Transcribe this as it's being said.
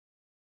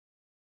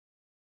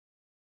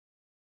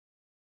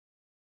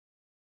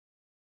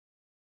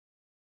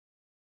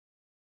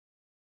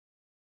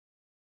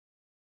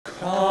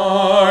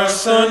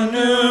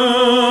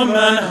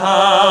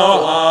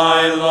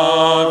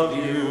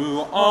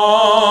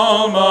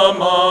alma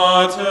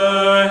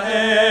mater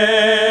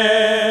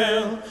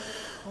hail.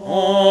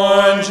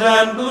 Orange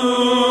and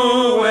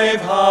blue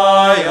wave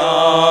high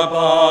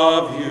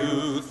above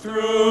you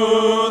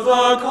through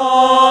the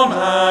calm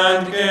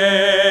and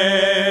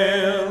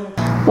gale.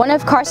 One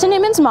of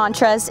Carson-Newman's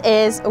mantras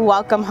is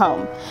welcome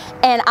home.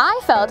 And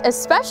I felt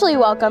especially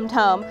welcomed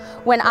home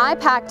when I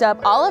packed up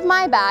all of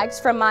my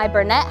bags from my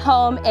Burnett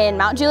home in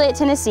Mount Juliet,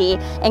 Tennessee,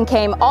 and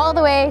came all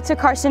the way to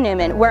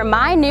Carson-Newman, where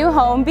my new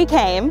home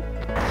became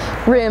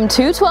room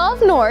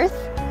 212 North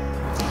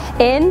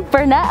in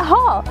Burnett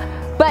Hall.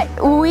 But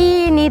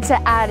we need to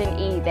add an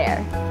E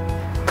there.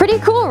 Pretty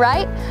cool,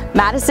 right?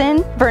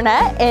 Madison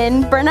Burnett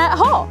in Burnett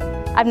Hall.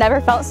 I've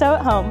never felt so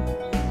at home.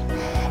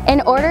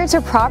 In order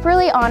to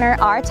properly honor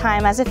our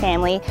time as a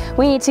family,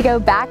 we need to go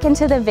back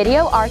into the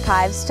video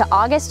archives to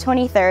August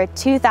 23rd,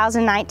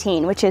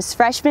 2019, which is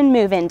Freshman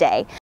Move-In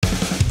Day.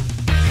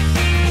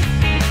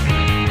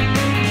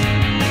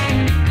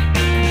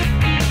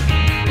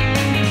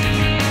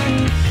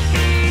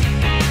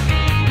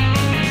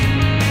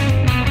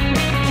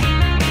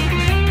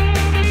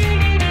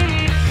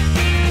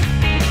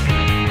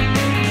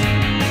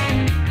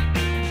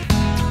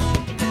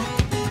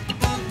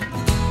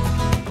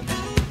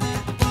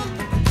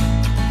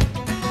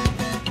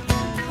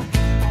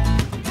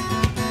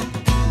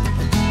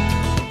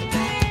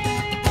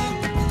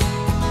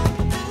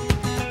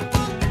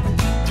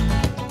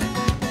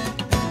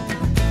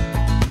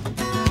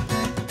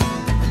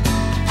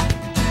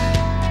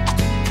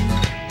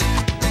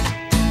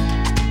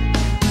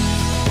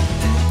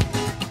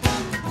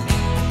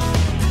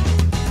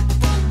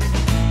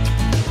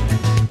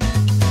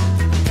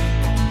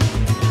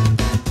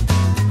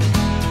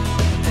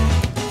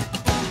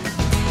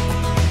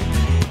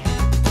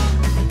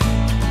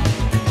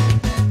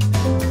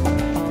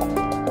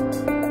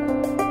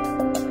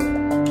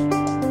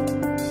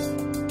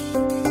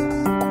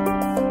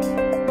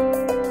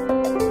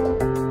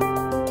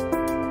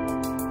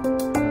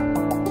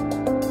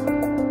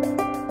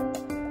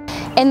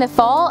 In the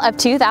fall of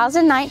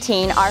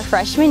 2019, our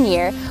freshman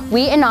year,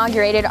 we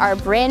inaugurated our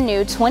brand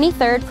new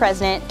 23rd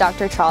president,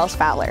 Dr. Charles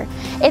Fowler.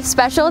 It's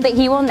special that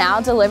he will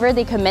now deliver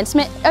the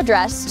commencement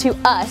address to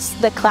us,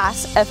 the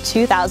class of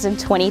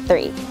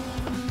 2023.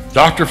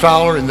 Dr.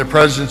 Fowler, in the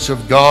presence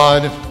of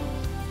God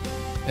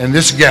and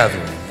this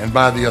gathering, and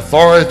by the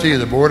authority of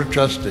the Board of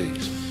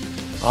Trustees,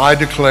 I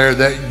declare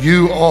that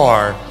you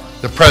are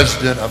the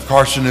president of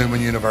Carson-Newman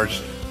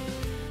University.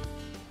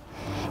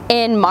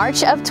 In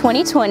March of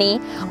 2020,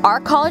 our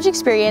college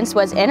experience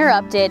was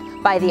interrupted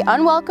by the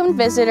unwelcome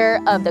visitor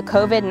of the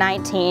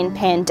COVID-19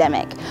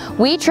 pandemic.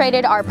 We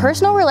traded our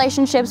personal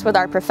relationships with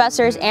our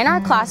professors and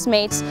our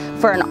classmates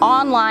for an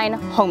online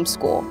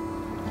homeschool.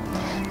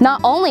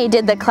 Not only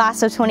did the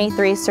class of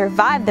 23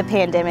 survive the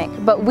pandemic,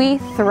 but we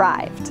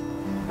thrived.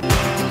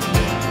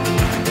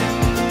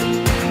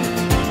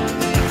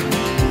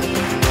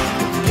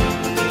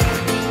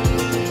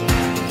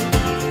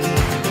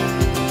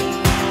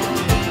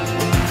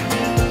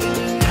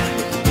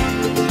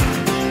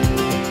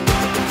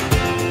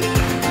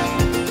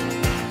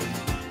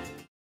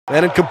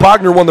 Madden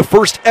Compagner won the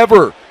first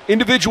ever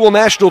individual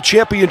national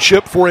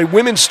championship for a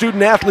women's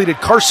student athlete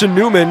at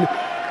Carson-Newman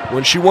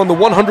when she won the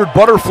 100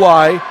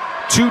 butterfly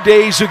 2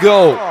 days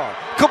ago.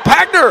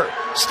 Compagner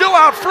still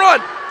out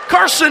front.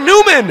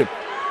 Carson-Newman,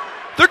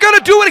 they're going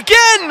to do it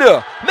again.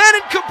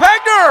 Madden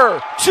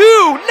Compagner,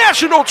 2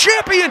 national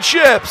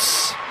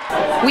championships.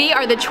 We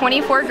are the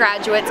 24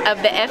 graduates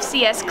of the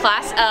FCS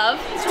class of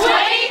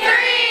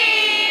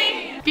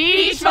 23!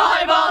 Beach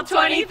Volleyball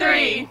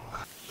 23!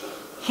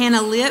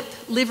 Hannah Lipp,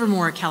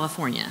 Livermore,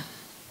 California.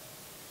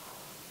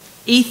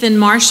 Ethan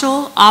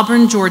Marshall,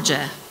 Auburn,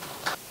 Georgia.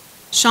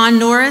 Sean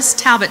Norris,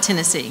 Talbot,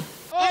 Tennessee.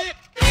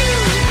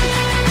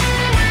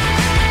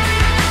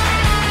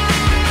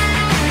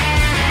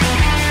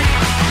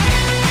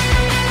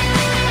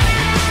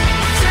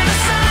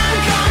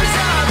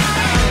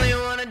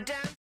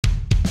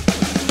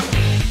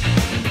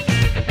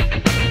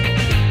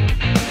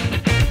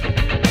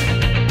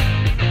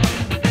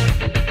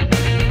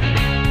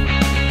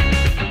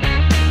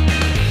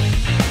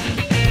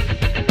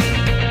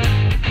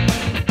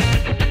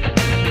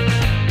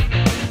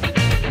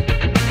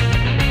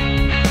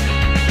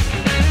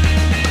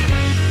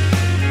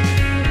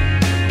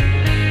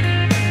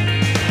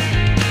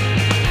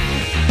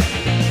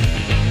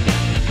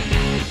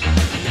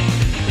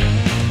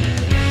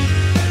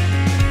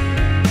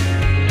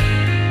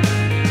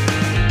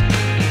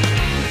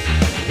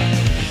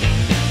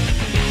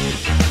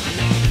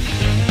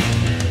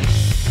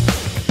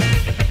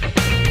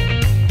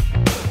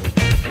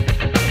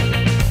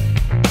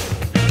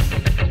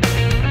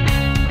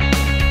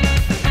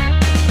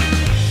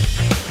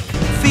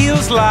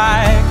 Feels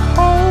like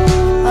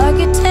home. Like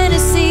a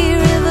Tennessee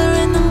river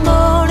in the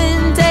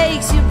morning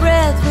takes your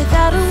breath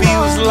without a warning.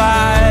 Feels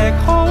like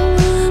home.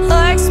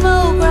 Like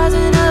smoke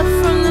rising up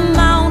from the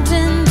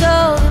mountains,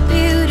 all the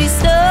beauty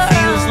stuff.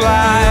 Feels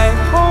like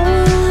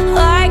home.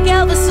 Like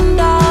Elvis and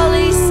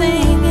Dolly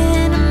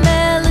singing a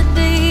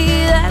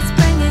melody that's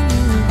bringing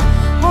you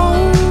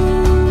home.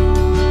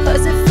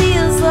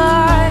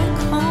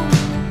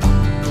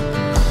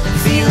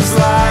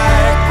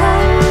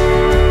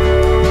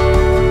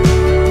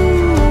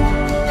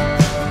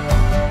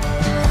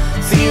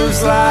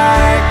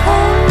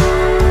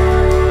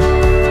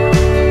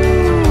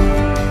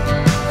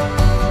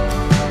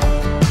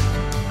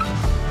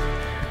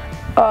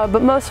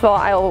 But most of all,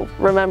 I'll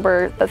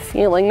remember the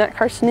feeling that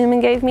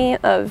Carson-Newman gave me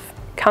of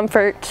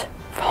comfort,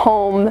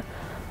 home,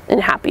 and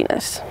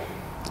happiness.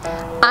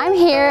 I'm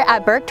here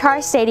at Burke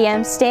Tar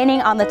Stadium standing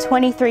on the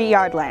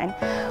 23-yard line,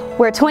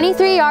 where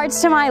 23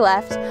 yards to my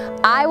left,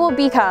 I will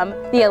become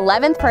the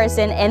 11th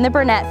person in the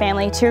Burnett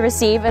family to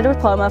receive a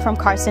diploma from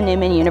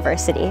Carson-Newman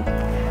University.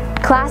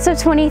 Class of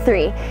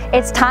 23,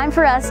 it's time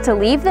for us to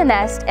leave the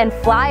nest and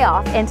fly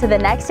off into the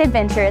next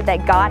adventure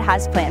that God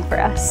has planned for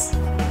us.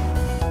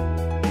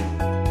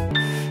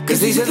 'Cause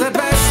these are the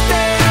best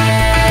days.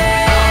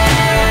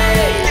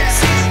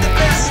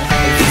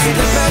 These are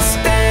the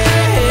best days.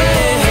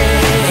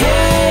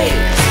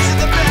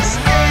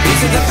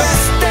 These are the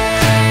best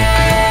days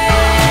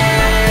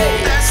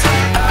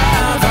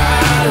of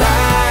our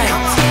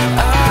lives,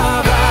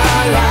 of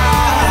our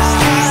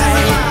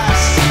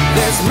lives.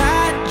 There's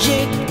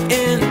magic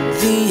in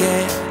the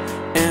air,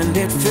 and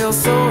it feels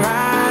so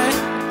right.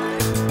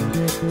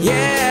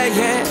 Yeah,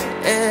 yeah,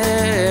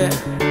 yeah.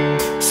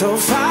 So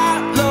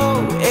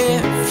follow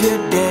if you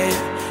dare,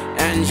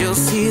 and you'll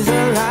see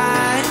the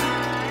light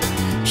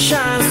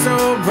shine